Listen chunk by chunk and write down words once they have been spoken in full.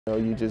You know,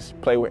 you just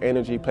play with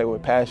energy, play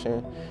with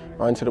passion,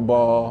 run to the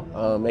ball,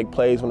 make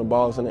plays when the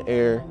ball's in the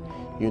air,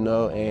 you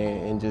know,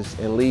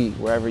 and lead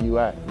wherever you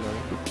at. You know?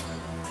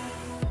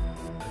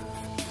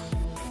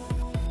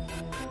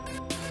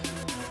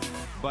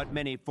 But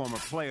many former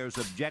players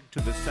object to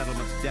the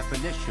settlement's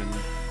definition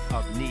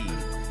of need.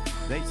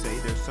 They say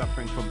they're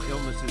suffering from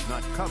illnesses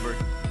not covered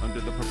under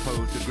the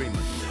proposed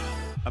agreement.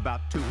 About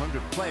 200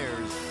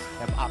 players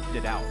have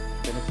opted out.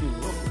 And if you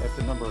look at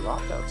the number of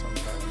opt-outs on the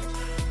settlement,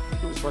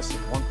 it was less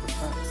than 1%.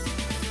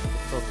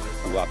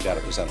 Who opted out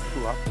of the settlement?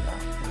 Who opted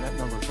out, and that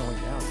number is going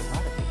down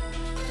dramatically.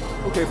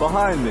 Okay,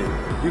 behind me,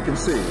 you can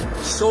see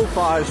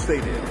SoFi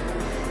Stadium.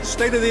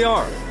 State of the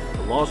art,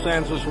 the Los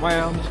Angeles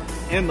Rams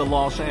and the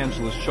Los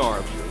Angeles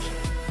Chargers.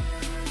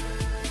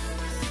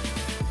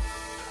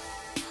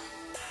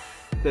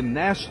 The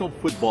National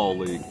Football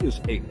League is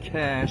a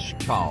cash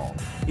cow.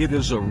 It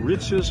is the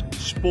richest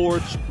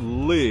sports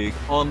league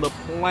on the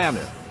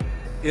planet.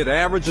 It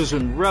averages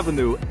in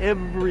revenue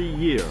every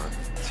year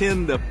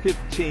 $10 to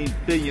 $15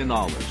 billion.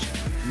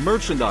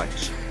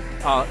 Merchandise,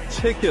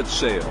 ticket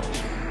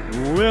sales,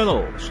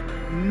 rentals,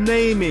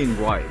 naming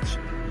rights,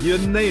 you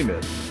name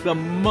it. The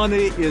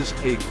money is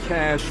a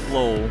cash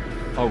flow,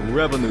 a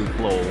revenue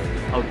flow,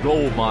 a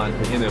gold mine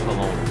for NFL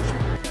owners.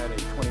 Had a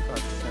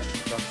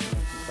 25% reduction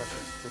in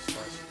concussions this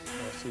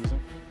last season.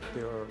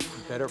 There are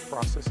better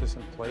processes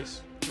in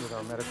place with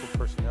our medical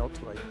personnel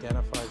to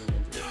identify the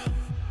injuries.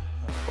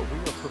 But we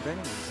are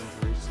preventing these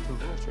injuries through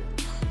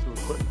wheelchairs, through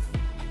equipment.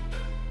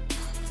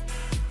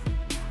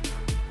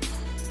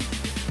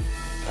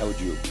 How would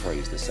you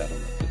appraise the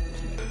settlement that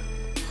was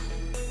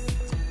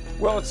made?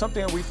 Well, it's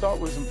something that we thought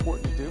was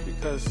important to do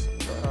because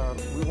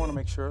we want to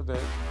make sure that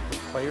the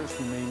players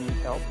who may need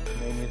help,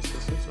 may need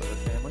assistance, or their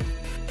families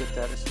get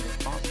that as soon as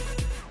possible.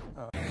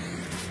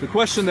 The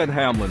question that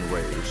Hamlin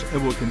raised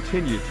and will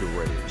continue to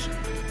raise,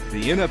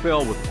 the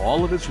NFL with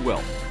all of its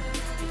wealth,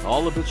 with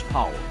all of its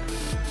power,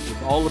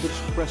 with all of its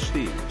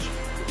prestige,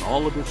 with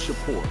all of its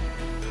support,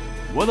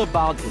 what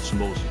about its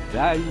most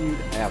valued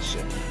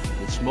asset,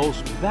 its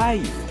most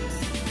valued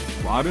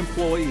prime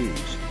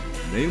employees,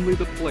 namely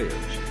the players?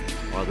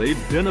 Are they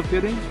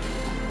benefiting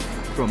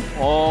from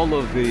all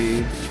of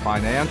the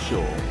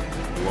financial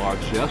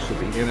largesse of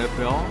the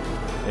NFL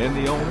and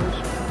the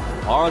owners?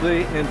 Are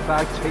they, in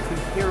fact, taken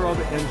care of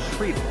and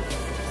treated?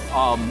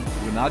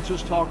 We're not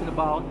just talking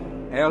about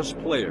as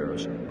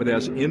players, but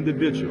as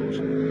individuals,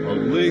 a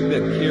league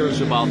that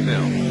cares about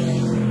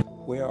them.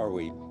 Where are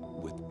we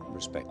with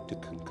respect to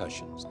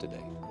concussions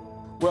today?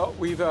 Well,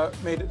 we've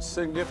made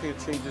significant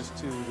changes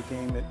to the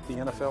game at the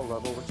NFL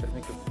level, which I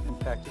think have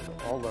impacted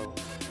all levels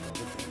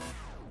of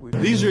the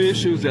game. These are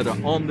issues that are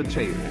on the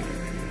table.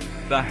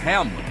 The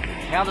Hamlin,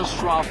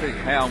 catastrophic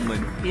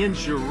Hamlin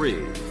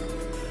injury,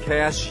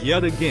 casts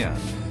yet again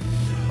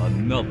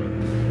another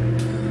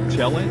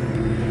telling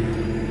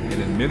and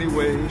in many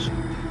ways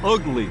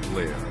ugly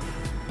glare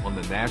on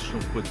the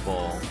National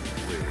Football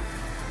League.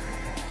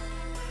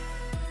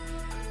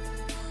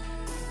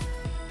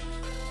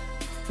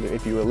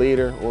 If you're a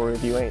leader or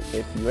if you ain't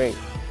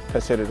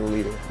considered a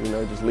leader, you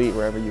know, just lead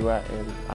wherever you at. And